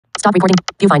Stop recording.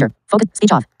 Viewfinder. Focus.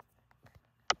 Speech off.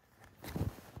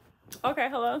 Okay,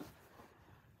 hello?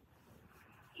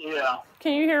 Yeah.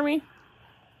 Can you hear me?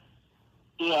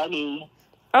 Yeah, I do.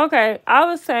 Okay, I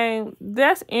was saying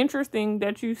that's interesting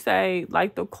that you say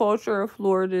like the culture of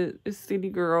Florida is city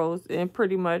girls and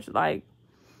pretty much like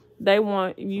they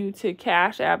want you to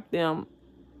cash app them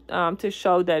to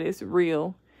show that it's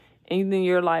real. And then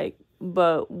you're like,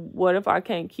 but what if I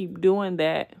can't keep doing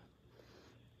that?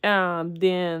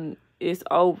 Then it's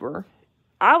over.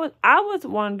 I was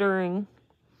wondering,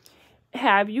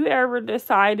 have you ever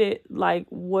decided like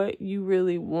what you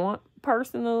really want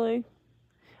personally?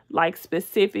 Like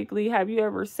specifically, have you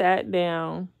ever sat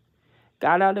down,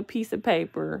 got out a piece of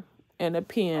paper and a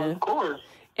pen, Of course.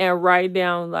 and write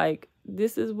down like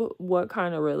this is what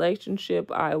kind of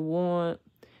relationship I want.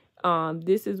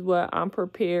 This is what I'm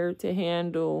prepared to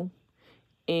handle,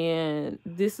 and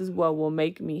this is what will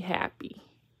make me happy.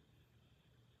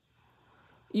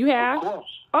 You have? Of course.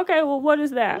 Okay, well, what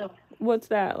is that? Yeah. What's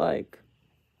that like?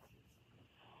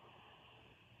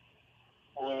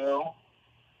 Well,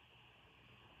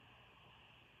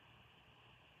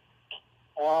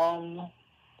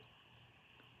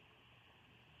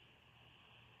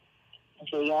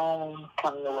 so y'all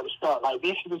kind of know where to start. Like,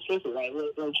 this specific, like,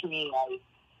 what you mean, like,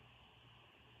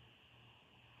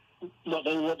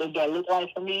 what they got look like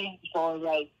for me, as far as,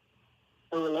 like,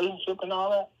 a relationship and all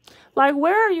that? Like,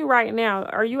 where are you right now?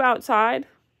 Are you outside?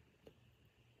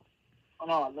 Oh,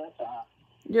 no, that's all.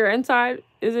 You're inside?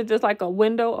 Is it just like a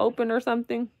window open or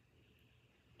something?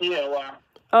 Yeah, well.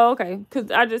 Oh, okay. Because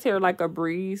I just hear like a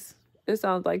breeze. It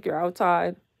sounds like you're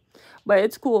outside. But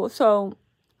it's cool. So,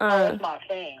 That's my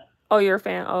fan. oh, you're a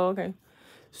fan. Oh, okay.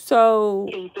 So,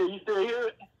 Can you still hear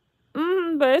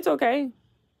it? but it's okay.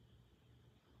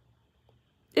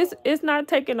 It's not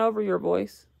taking over your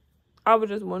voice. I was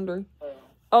just wondering.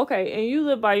 Okay, and you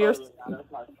live by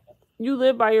you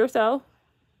live by yourself?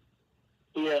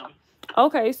 Yeah.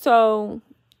 Okay, so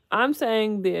I'm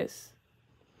saying this.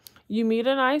 You meet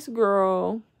a nice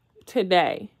girl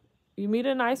today.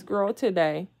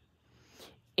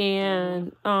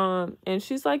 And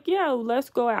she's like, "Yeah, let's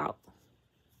go out."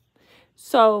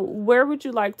 So, where would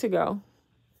you like to go?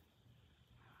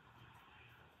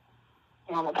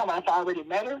 Come on, I already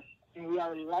met her, and we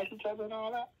already like each other and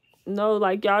all that? No,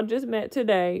 like y'all just met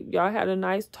today. Y'all had a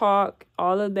nice talk,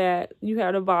 all of that. You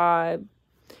had a vibe.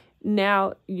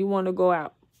 Now you want to go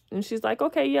out. And she's like,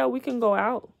 "Okay, yeah, we can go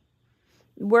out."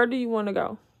 Where do you want to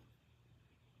go?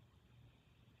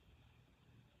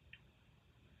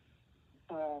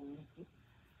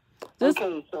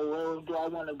 Okay, so where do I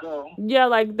want to go? Yeah,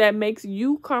 like that makes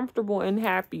you comfortable and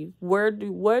happy. What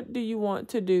do you want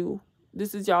to do?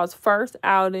 This is y'all's first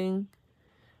outing.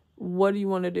 What do you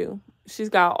want to do? She's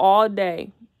got all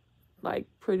day. Like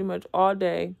pretty much all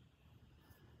day.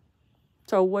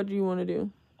 So what do you want to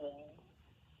do?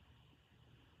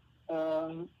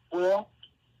 Well,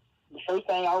 the first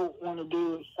thing I want to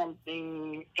do is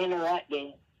something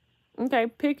interactive. Okay,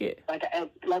 pick it. Like an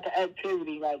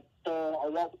activity, like a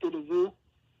walk through the zoo.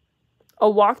 A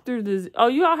walk through the zoo. Oh,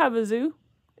 you all have a zoo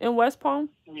in West Palm?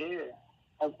 Yeah,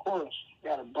 of course.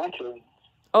 Got a bunch of them.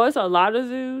 Oh, it's a lot of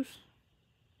zoos?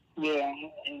 Yeah,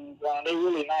 and they're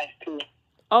really nice, too.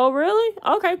 Oh, really?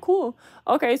 Okay, cool.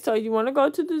 Okay, so you want to go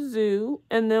to the zoo,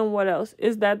 and then what else?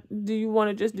 Do you want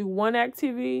to just do one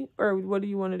activity, or what do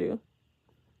you want to do?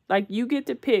 Like, you get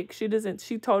to pick. She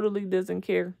totally doesn't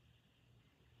care.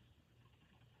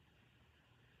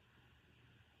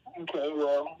 Okay,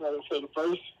 well, like I said, the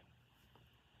first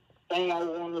thing I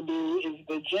want to do is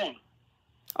the gym.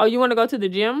 Oh, you want to go to the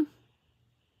gym?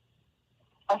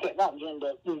 I said not gym,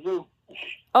 but the zoo.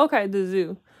 Okay, the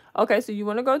zoo. Okay, so you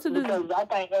want to go to the zoo. Because I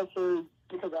think that's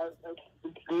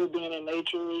it's good being in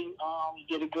nature. You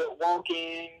get a good walk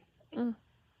in. You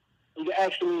can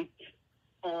actually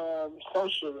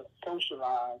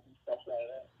socialize and stuff like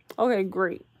that. Okay,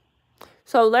 great.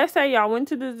 So let's say y'all went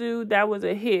to the zoo. That was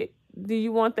a hit. Do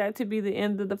you want that to be the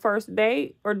end of the first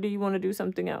date, or do you want to do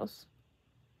something else?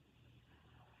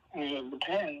 It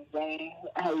depends on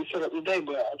how you set up the day,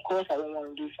 but of course I would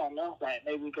want to do something else, like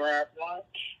maybe grab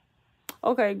lunch.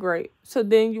 Okay, great. So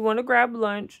then you want to grab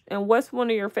lunch, and what's one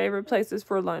of your favorite places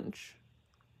for lunch?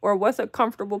 Or what's a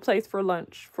comfortable place for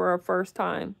lunch for a first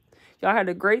time? Y'all had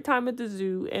a great time at the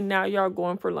zoo, and now y'all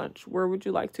going for lunch. Where would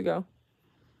you like to go?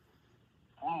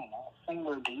 I don't know,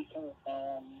 somewhere decent.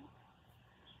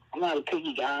 I'm not a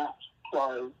picky guy as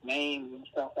far as names and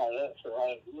stuff like that, so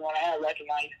like, you want to have like a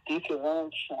nice, decent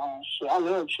lunch. I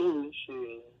love Chili's,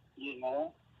 you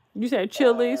know. You said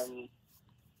Chili's?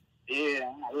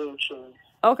 Yeah, I love Chili's.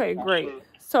 Okay, great.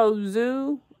 So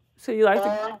zoo, so you like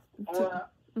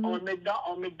on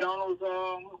McDonald's.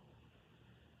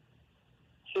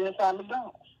 Sit inside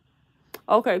McDonald's.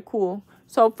 Okay, cool.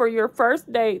 So for your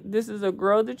first date, this is a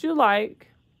girl that you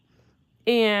like,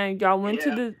 and y'all went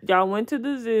to the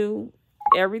zoo.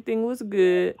 Everything was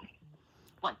good.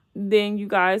 Then you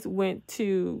guys went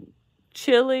to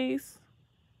Chili's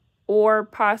or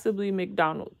possibly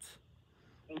McDonald's.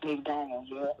 McDonald's,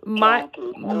 yeah.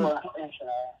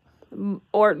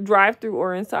 Or drive-through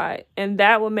or inside, and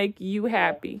that will make you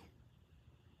happy.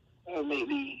 It would make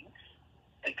me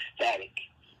ecstatic.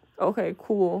 Okay,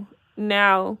 cool.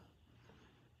 Now,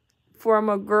 from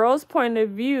a girl's point of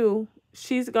view,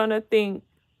 she's gonna think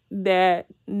that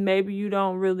maybe you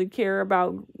don't really care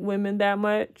about women that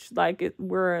much, like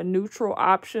we're a neutral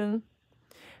option.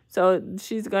 So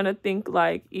she's gonna think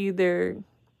like either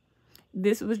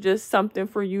this was just something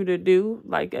for you to do,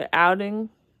 like an outing,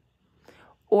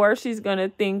 or she's gonna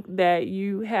think that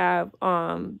you have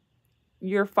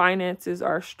your finances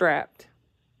are strapped.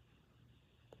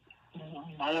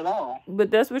 Not at all.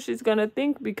 But that's what she's gonna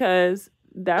think, because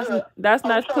that's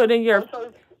not putting your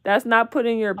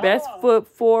best foot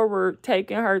forward,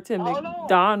 taking her to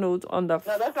McDonald's on the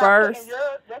first.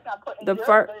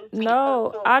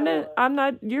 No, I'm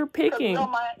not. You're picking.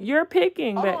 You're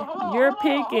picking. You're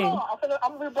picking.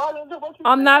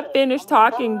 I'm not finished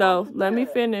talking though. Let me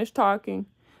finish talking.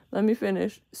 Let me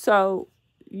finish. So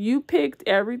you picked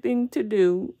everything to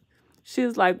do.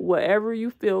 She's like, whatever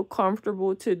you feel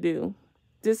comfortable to do.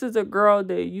 This is a girl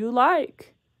that you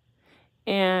like.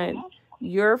 And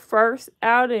your first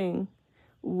outing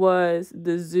was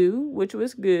the zoo, which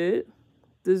was good.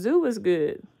 The zoo was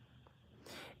good.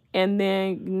 And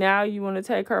then now you want to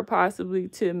take her possibly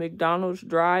to McDonald's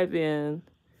drive-in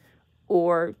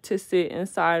or to sit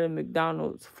inside of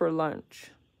McDonald's for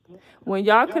lunch. When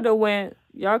y'all could have went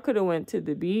to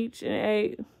the beach and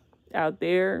ate out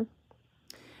there.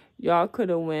 Y'all could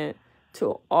have went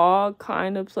to all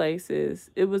kind of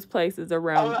places. It was places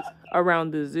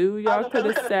around the zoo. Y'all could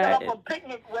have sat. A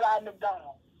picnic without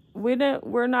McDonald's. We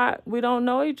don't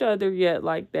know each other yet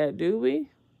like that, do we?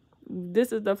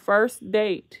 This is the first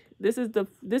date. This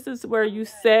is where you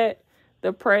set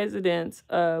the precedence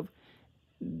of,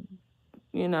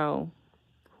 you know,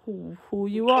 who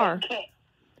you are.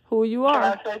 Who you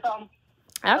are. Can I say something?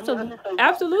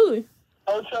 Absolutely.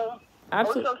 Ocho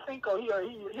Cinco,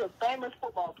 he's a famous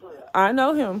football player. I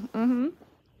know him. Mm-hmm.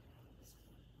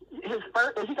 He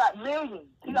got millions.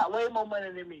 He got way more money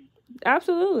than me.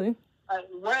 Absolutely.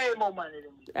 Way more money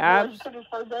than me. You know where he took his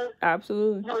first date?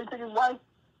 Absolutely. You know where he took his wife?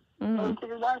 Mm-hmm. You know where he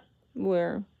took his wife?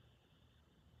 Where?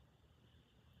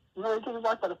 You know where he took his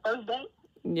wife for the first date?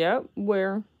 Yep.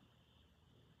 Where?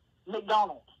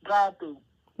 McDonald's. Drive-through.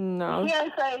 No. He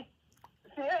ain't say,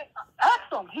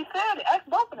 ask him. He said it. Ask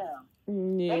both of them.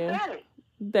 Yeah. They said it.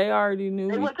 They already knew.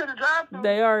 They went to the drive-thru.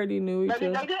 They already knew each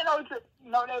other. They didn't know each other.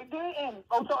 No, they didn't.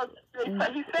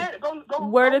 He said it. Go.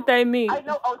 Where did they meet? I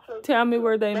know Ocho. Tell me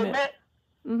where they met. met.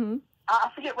 Mm-hmm. I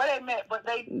forget where they met, but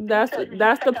they. That's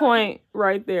the point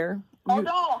right there. Hold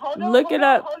on. Look it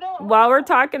up while we're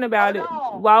talking about it.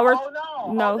 While we're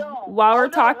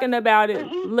talking about it,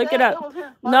 look it up.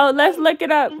 No, let's look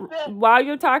it up while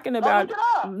you're talking about it.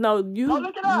 No,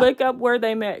 you look up where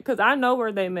they met, because I know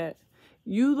where they met.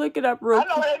 You look it up real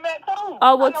quick. I know where they met too.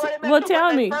 Oh, well,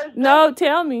 tell me. No,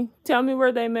 tell me. Tell me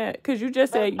where they met, because you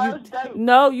just said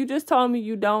you just told me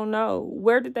you don't know.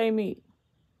 Where did they meet?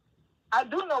 I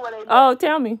do know where they met. Oh,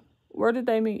 tell me. Where did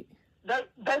they meet?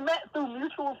 They met through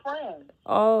mutual friends.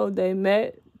 Oh, they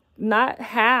met. Not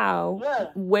how.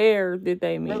 Yeah. Where did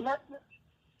they meet?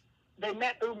 They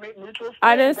met through mutual friends.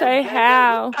 I didn't say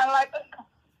how. Kind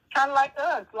of like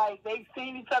us. Like, they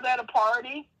seen each other at a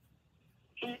party.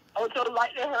 Ocho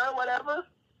liked her, whatever.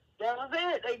 That was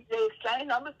it. They exchanged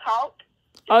numbers, talked.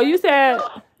 Oh, you said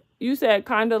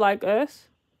kind of like us?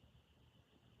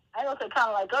 I don't say kind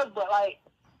of like us, but like,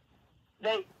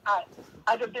 I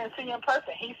just didn't see him in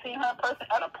person. He seen her in person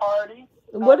at a party.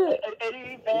 At an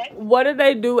event. What did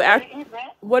they do after?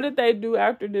 What did they do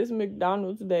after this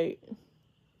McDonald's date?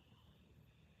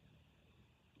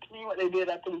 See what they did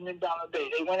after the McDonald's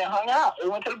date. They went and hung out. They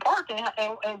went to the park and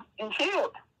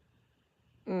chilled.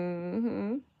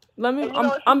 Mm-hmm.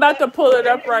 I'm about to pull it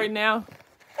up right now.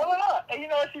 Pull it up. And you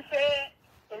know what she said?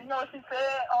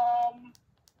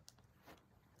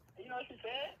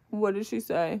 What did she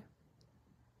say?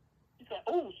 She said,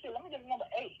 "Oh shit, let me get number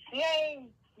 8." She ain't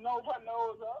nose her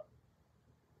nose up.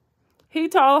 He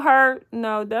told her,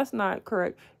 no, that's not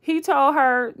correct. He told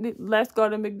her, let's go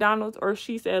to McDonald's, or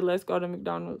she said, let's go to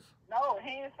McDonald's. No, he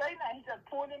didn't say that. He just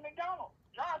pulled in McDonald's.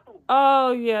 Drive-through.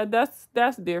 Oh, yeah,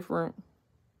 that's different.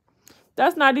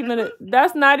 That's not even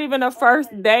a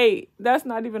first date. That's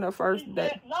not even a first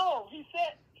date. No, he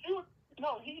said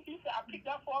he said I picked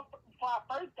up for our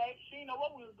first date. She didn't know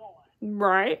what we was doing.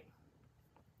 Right.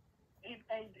 He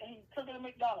took her to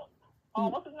McDonald's.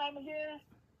 What's his name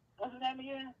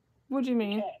again? What do you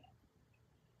mean?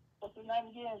 What's his name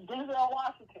again? Denzel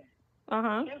Washington.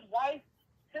 His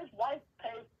wife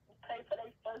paid for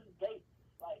their first date.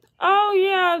 Like, oh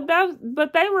yeah,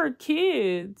 but they were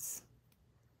kids.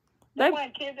 They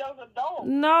weren't kids, they was adults.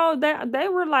 No, they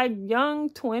were like young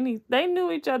 20s. They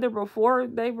knew each other before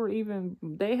they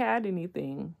had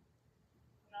anything.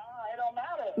 No, it don't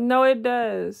matter. No, it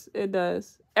does. It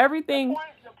does. Everything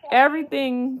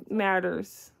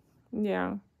matters.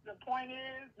 Yeah. The point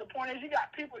is you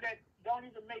got people that don't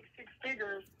even make six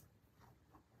figures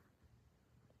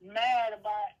mad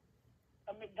about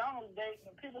a McDonald's date,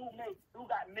 and the people who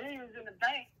got millions in the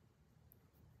bank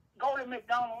go to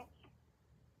McDonald's.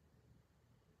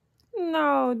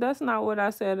 No, that's not what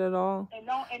I said at all. And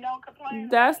don't complain.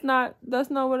 That's not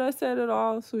what I said at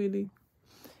all, sweetie.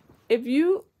 If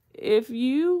you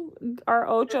are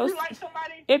Ocho,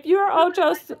 if you're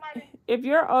Ocho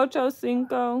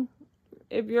Cinco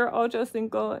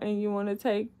and you want to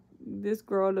take this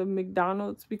girl to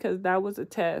McDonald's because that was a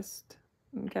test,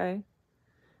 okay?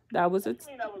 That was a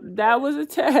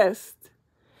test.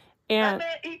 And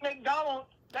that man eat McDonald's.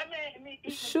 That man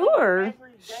eat sure. McDonald's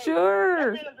every day. Sure.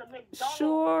 That man is a McDonald's.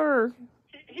 Sure.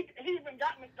 He even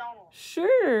got McDonald's.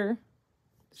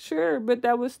 Sure, but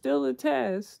that was still a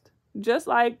test. Just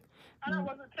like I know it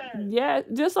was a test. Yeah,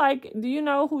 just like, do you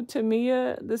know who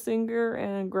Tamia, the singer,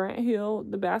 and Grant Hill,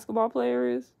 the basketball player,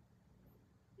 is?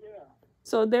 Yeah.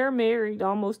 So they're married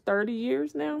almost 30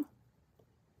 years now.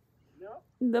 Yep.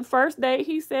 The first date,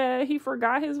 he said he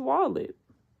forgot his wallet.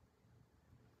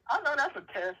 I know that's a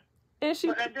test. And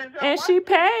she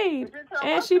paid.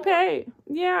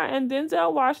 Yeah, and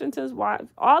Denzel Washington's wife.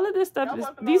 All of this stuff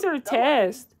these are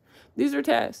tests. These are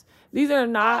tests. These are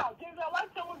not. Wow, Denzel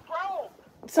Washington was grown.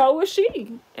 So was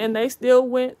she, and they still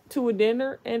went to a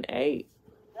dinner and ate.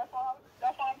 That's all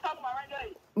I'm talking about right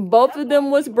there. Both of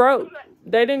them was broke.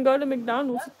 They didn't go to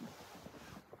McDonald's.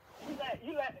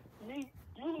 You let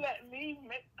me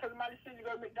because my decision to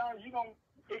go to McDonald's.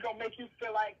 It's gonna make you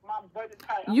feel like my budget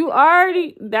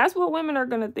tight. That's what women are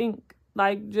gonna think.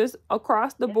 Like, just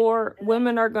across the board,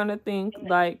 women are gonna think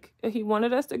like, he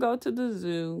wanted us to go to the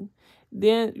zoo.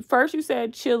 Then first you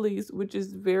said Chili's, which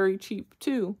is very cheap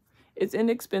too. It's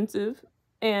inexpensive,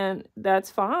 and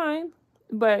that's fine.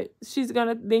 But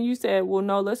then you said, well,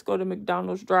 no, let's go to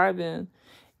McDonald's drive-in.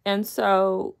 And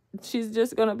so she's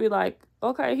just going to be like,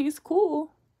 okay, he's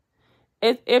cool.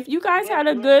 If you guys had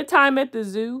a good time at the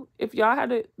zoo, if y'all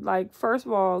had a, like, first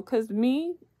of all, because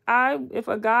if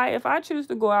I choose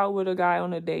to go out with a guy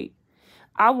on a date,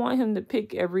 I want him to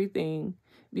pick everything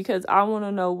because I want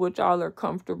to know what y'all are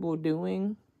comfortable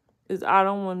doing. Is I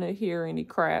don't want to hear any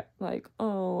crap like,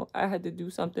 oh, I had to do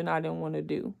something I didn't want to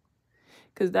do.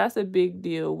 Because that's a big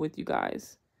deal with you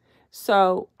guys.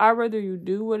 So I'd rather you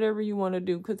do whatever you want to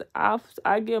do because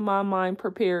I get my mind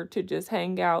prepared to just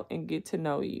hang out and get to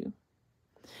know you.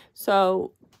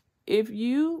 So if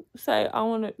you say,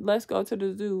 let's go to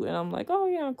the zoo, and I'm like, oh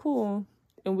yeah, cool.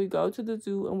 And we go to the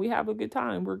zoo and we have a good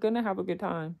time. We're going to have a good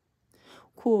time.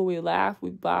 Cool, we laugh, we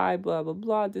buy, blah, blah,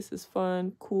 blah. This is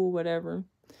fun, cool, whatever.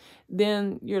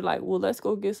 Then you're like, well, let's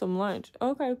go get some lunch.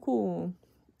 Okay, cool.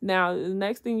 Now, the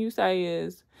next thing you say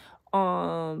is,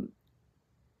 I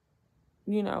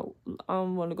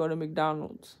want to go to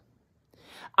McDonald's.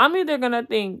 I'm either going to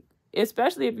think,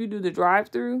 especially if you do the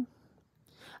drive-thru,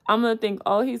 I'm going to think,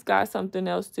 oh, he's got something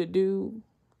else to do,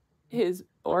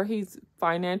 or he's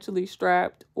financially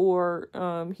strapped, or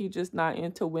he just not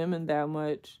into women that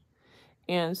much.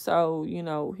 And so,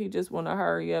 he just want to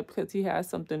hurry up because he has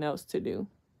something else to do.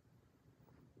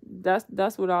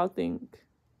 That's what I'll think.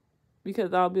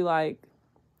 Because I'll be like,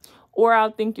 or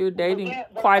I'll think you're dating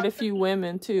quite a few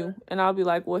women too. And I'll be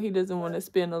like, well, he doesn't want to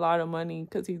spend a lot of money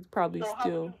because he's probably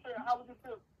still. How would you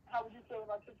feel if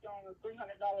I took you on a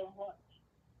 $300 lunch?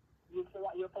 You feel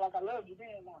like I love you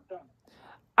then, don't you?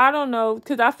 I don't know,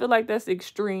 because I feel like that's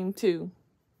extreme too.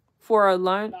 For a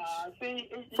lunch.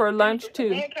 For lunch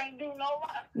too.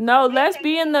 No, let's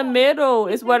be in the middle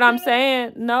is what I'm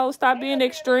saying. No, stop being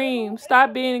extreme.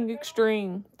 Stop being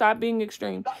extreme. Stop being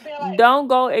extreme. Don't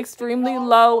go extremely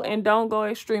low and don't go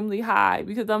extremely high.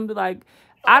 Because I'm like,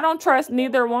 I don't trust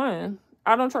neither one.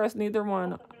 I don't trust neither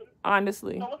one,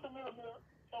 honestly.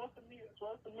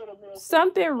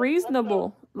 Something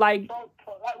reasonable. Like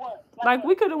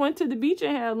we could have went to the beach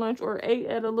and had lunch or ate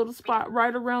at a little spot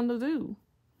right around the zoo.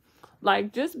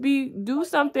 Like, just do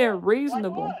something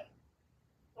reasonable.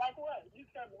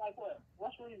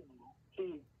 reasonable.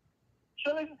 See,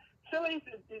 Chili's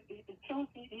is too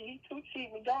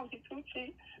cheap. McDonald's is too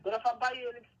cheap. But if I buy you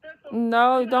an expensive,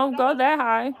 No, don't go that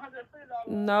high.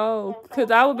 No,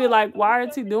 because I would be like, why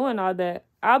is he doing all that?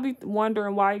 I'll be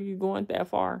wondering why you going that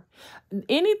far.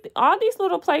 All these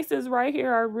little places right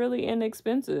here are really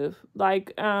inexpensive.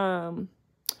 Like,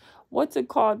 what's it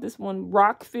called? This one,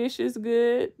 Rockfish, is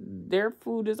good. Their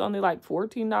food is only like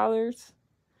 $14.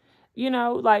 You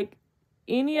know, like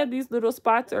any of these little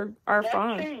spots are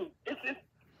fine.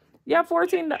 Yeah,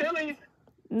 $14.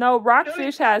 No,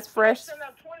 Rockfish has fresh.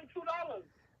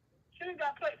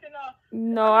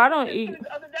 No, I don't eat.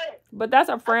 But that's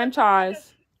a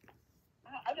franchise.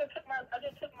 I just took my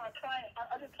client.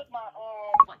 I just took my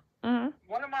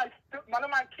one of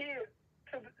my kids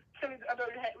to the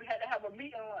other day. We had to have a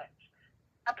meeting lunch.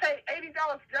 I paid $80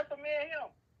 just for me and him.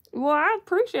 Well, I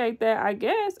appreciate that, I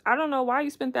guess. I don't know why you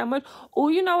spent that much. Oh,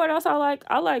 you know what else I like?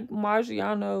 I like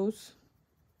Maggiano's.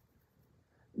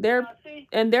 They're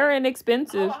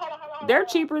inexpensive. They're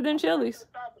cheaper than Chili's.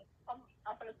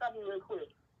 I'm gonna stop you real quick.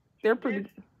 They're pretty.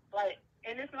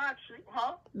 And it's not cheap,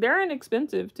 huh? They're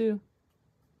inexpensive too.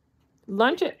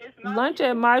 Lunch at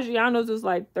Maggiano's is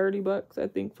like $30, I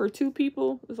think. For 2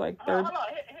 people, it's like 30. Hold on.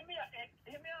 Hit me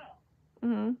out.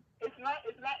 Mm-hmm. It's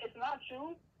not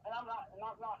true, and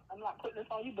I'm not putting this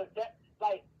on you, but that,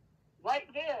 like, right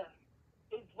there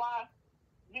is why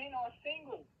men are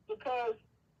single, because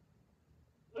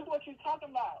look what you're talking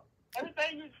about.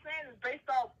 Everything you're saying is based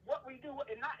off what we do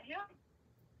and not him.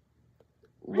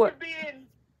 What?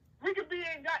 We could be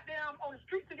in goddamn on the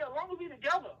street together. As long as we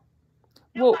together.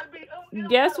 Well,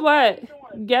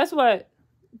 guess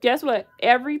what?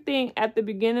 Everything at the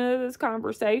beginning of this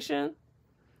conversation,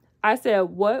 I said,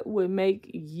 what would make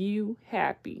you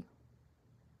happy?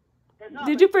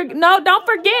 Did you forget? No, don't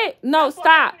forget. No,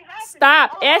 stop.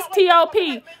 STOP.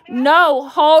 No,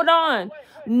 hold on.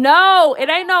 No, it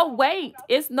ain't no wait.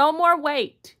 It's no more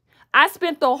wait. I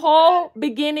spent the whole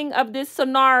beginning of this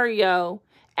scenario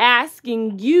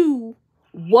asking you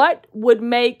what would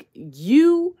make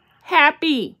you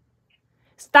happy.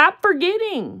 Stop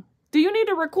forgetting. Do you need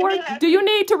to record? Do you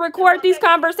need to record these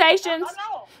conversations?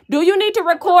 Do you need to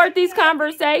record these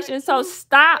conversations? So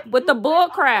stop with the bull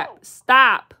crap.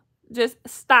 Stop. Just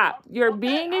stop. You're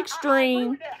being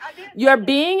extreme. You're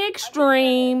being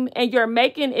extreme and you're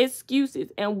making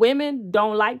excuses, and women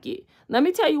don't like it. Let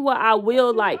me tell you what I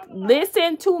will like.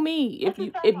 Listen to me.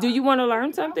 Do you want to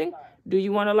learn something? Do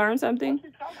you want to learn something?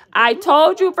 I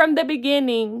told you from the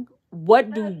beginning,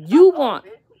 what do you want?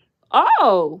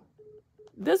 Oh,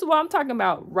 this is what I'm talking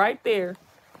about right there.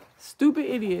 Stupid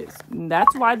idiots.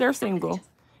 That's why they're single.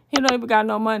 He don't even got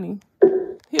no money.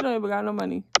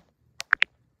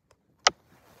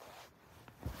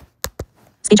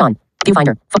 Speech on.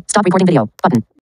 Viewfinder. Stop recording video. Button.